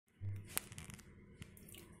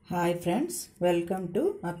Hi friends, welcome to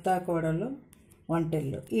అత్తాకోడలు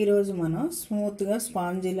వంటలు. ఈరోజు మనం స్మూత్గా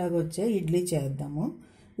స్పాంజీ లాగా వచ్చే ఇడ్లీ చేద్దాము.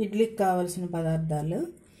 ఇడ్లీకి కావాల్సిన పదార్థాలు: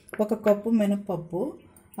 1 కప్పు మినపప్పు,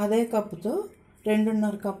 అదే కప్పుతో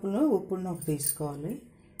 2.5 కప్పులు ఉప్పు నూక తీసుకోవాలి.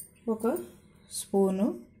 1 స్పూను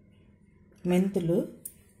మెంతులు,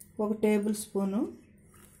 1 టేబుల్ స్పూను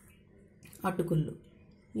అటుకులు.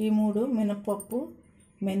 ఈ 3 మినపప్పు,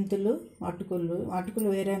 మెంతులు, అటుకులు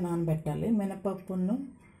వేరే నానబెట్టాలి. మినపప్పును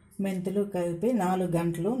మెంతులు కలిపి 4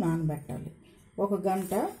 గంటలు నానబెట్టాలి. 1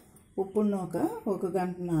 గంట ఉప్పు నూక 1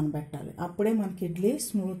 గంట నానబెట్టాలి. అప్పుడే మనకి ఇడ్లీ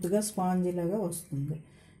స్మూత్గా స్పాంజీ లాగా వస్తుంది.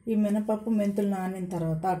 ఈ మినపప్పు మెంతులు నానిన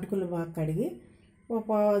తర్వాత అటుకులు బాగా కడిగి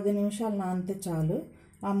 10 నిమిషాలు నానితే చాలు.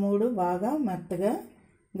 ఆ 3 బాగా మెత్తగా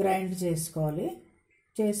గ్రైండ్ చేసుకోవాలి.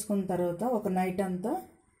 చేసుకున్న తర్వాత ఒక నైట్ అంతా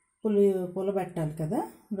పులబెట్టాలి కదా,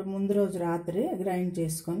 ముందు రోజు రాత్రి గ్రైండ్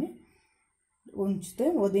చేసుకొని ఉంచితే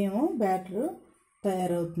ఉదయం బ్యాటర్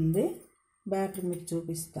తయారవుతుంది. బ్యాటర్ మీకు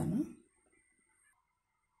చూపిస్తాను.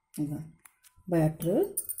 బ్యాటర్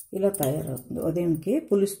ఇలా తయారవుతుంది. ఉదయంకి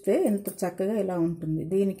పులిస్తే ఎంత చక్కగా ఇలా ఉంటుంది.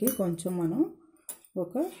 దీనికి కొంచెం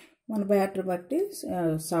మన బ్యాటర్ బట్టి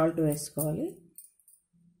సాల్ట్ వేసుకోవాలి.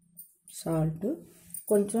 సాల్ట్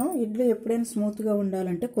కొంచెం, ఇడ్లీ ఎప్పుడైనా స్మూత్గా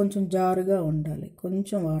ఉండాలంటే కొంచెం జారుగా ఉండాలి.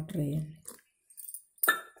 కొంచెం వాటర్ వేయండి.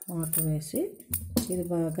 వాటర్ వేసి ఇది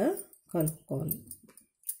బాగా కలుపుకోవాలి.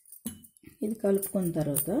 ఇది కలుపుకున్న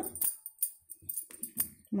తర్వాత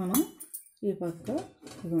మనం ఈ పక్క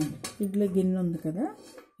ఇడ్లీ గిన్నె ఉంది కదా,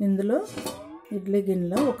 ఇందులో ఇడ్లీ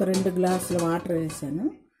గిన్నెలో ఒక 2 గ్లాసుల వాటర్ వేసాను.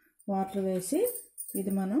 వాటర్ వేసి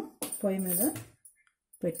ఇది మనం పొయ్యి మీద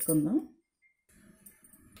పెట్టుకుందాం.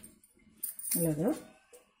 ఇలాగా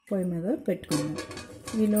పొయ్యి మీద పెట్టుకుందాం.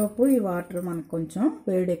 ఈలోపు ఈ వాటర్ మనకు కొంచెం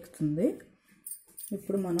వేడెక్కుతుంది.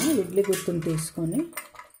 ఇప్పుడు మనం ఇడ్లీ గుత్తును తీసుకొని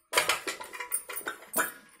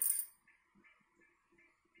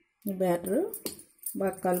ఈ బ్యాటర్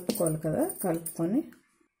బాగా కలుపుకోవాలి కదా.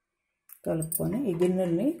 కలుపుకొని ఈ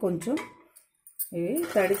గిన్నెల్ని కొంచెం ఇవి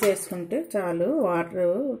తడి చేసుకుంటే చాలు.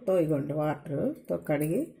 వాటర్తో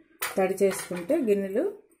కడిగి తడి చేసుకుంటే గిన్నెలు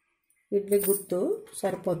ఇడ్లీ గుత్తు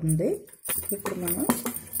సరిపోతుంది. ఇప్పుడు మనం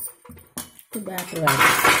ఈ బ్యాటర్ వేయాలి.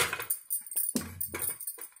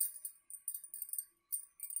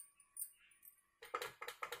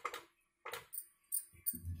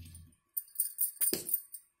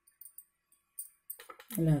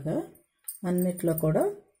 ఇలాగా అన్నిట్లో కూడా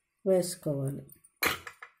వేసుకోవాలి.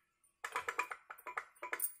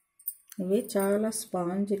 ఇవి చాలా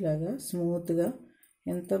స్పాంజీ లాగా స్మూత్గా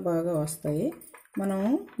ఎంతో బాగా వస్తాయి. మనం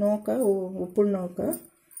ఉప్పుడు నూక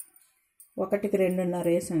 1కి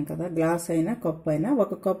 2.5 వేసాం కదా, గ్లాస్ అయినా కప్పు అయినా.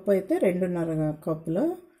 1 కప్పు అయితే 2.5 కప్పులో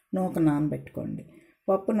నూక నానబెట్టుకోండి.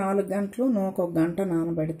 పప్పు 4 గంటలు, నూక 1 గంట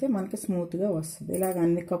నానబెడితే మనకి స్మూత్గా వస్తుంది. ఇలాగ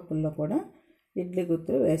అన్ని కప్పుల్లో కూడా ఇడ్లీ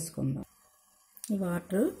గుత్తులు వేసుకుందాం. ఈ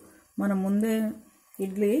వాటర్ మనం ముందే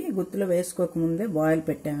ఇడ్లీ గుత్తులో వేసుకోకముందే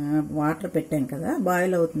వాటర్ పెట్టాం కదా,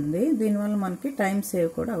 బాయిల్ అవుతుంది. దీనివల్ల మనకి టైం సేవ్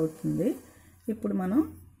కూడా అవుతుంది. ఇప్పుడు మనం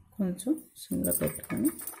కొంచెం సిమ్లో పెట్టుకొని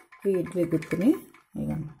ఈ ఇడ్లీ గుత్తుని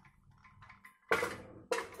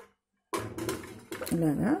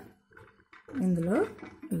ఇలాగా ఇందులో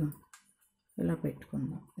ఇలా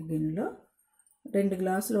పెట్టుకుందాం. గిన్నెలో 2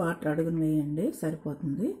 గ్లాసులు వాటర్ అడుగుని వేయండి,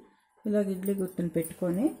 సరిపోతుంది. ఇలాగ ఇడ్లీ గుత్తుని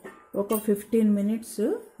పెట్టుకొని ఒక 15 మినిట్స్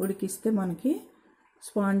ఉడికిస్తే మనకి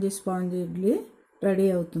స్పాంజీ ఇడ్లీ రెడీ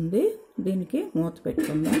అవుతుంది. దీనికి మూత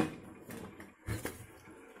పెట్టుకుందాం.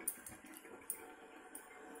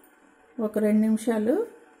 ఒక 2 నిమిషాలు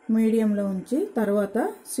మీడియంలో ఉంచి తర్వాత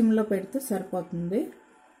సిమ్లో పెడితే సరిపోతుంది.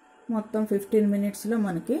 మొత్తం 15 మినిట్స్లో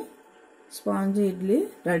మనకి స్పాంజీ ఇడ్లీ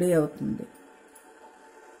రెడీ అవుతుంది.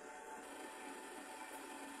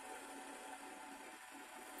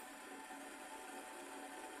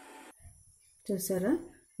 చూసారా,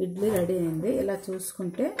 ఇడ్లీ రెడీ అయింది. ఇలా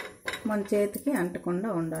చూసుకుంటే మన చేతికి అంటకుండా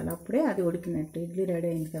ఉండాలి, అప్పుడే అది ఉడికినట్టు. ఇడ్లీ రెడీ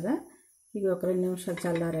అయింది కదా. ఇది ఒక 2 నిమిషాలు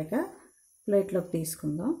చల్లారాక ప్లేట్లోకి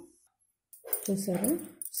తీసుకుందాం. చూసారా,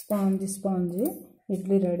 స్పాంజీ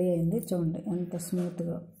ఇడ్లీ రెడీ అయింది. చూడండి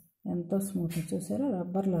ఎంతో స్మూత్గా చూసారా,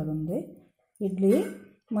 రబ్బర్ లాగా ఉంది ఇడ్లీ.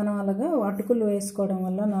 మనం అలాగా అటుకులు వేసుకోవడం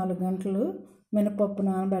వల్ల 4 గంటలు మినపప్పు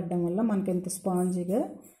నానబెట్టడం వల్ల మనకి ఎంత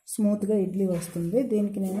స్మూత్గా ఇడ్లీ వస్తుంది.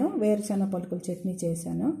 దీనికి నేను వేరుశనగ పలుకుల చట్నీ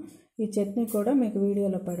చేశాను. ఈ చట్నీ కూడా మీకు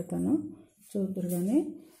వీడియోలో పెడతాను, చూద్దరు. కానీ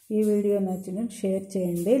ఈ వీడియో నచ్చిన షేర్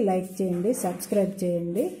చేయండి, లైక్ చేయండి, సబ్స్క్రైబ్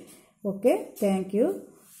చేయండి. Okay, thank you.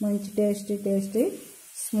 మంచి టేస్టీ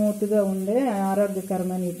స్మూత్గా ఉండే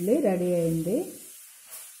ఆరోగ్యకరమైన ఇడ్లీ రెడీ అయింది.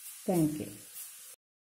 Thank you.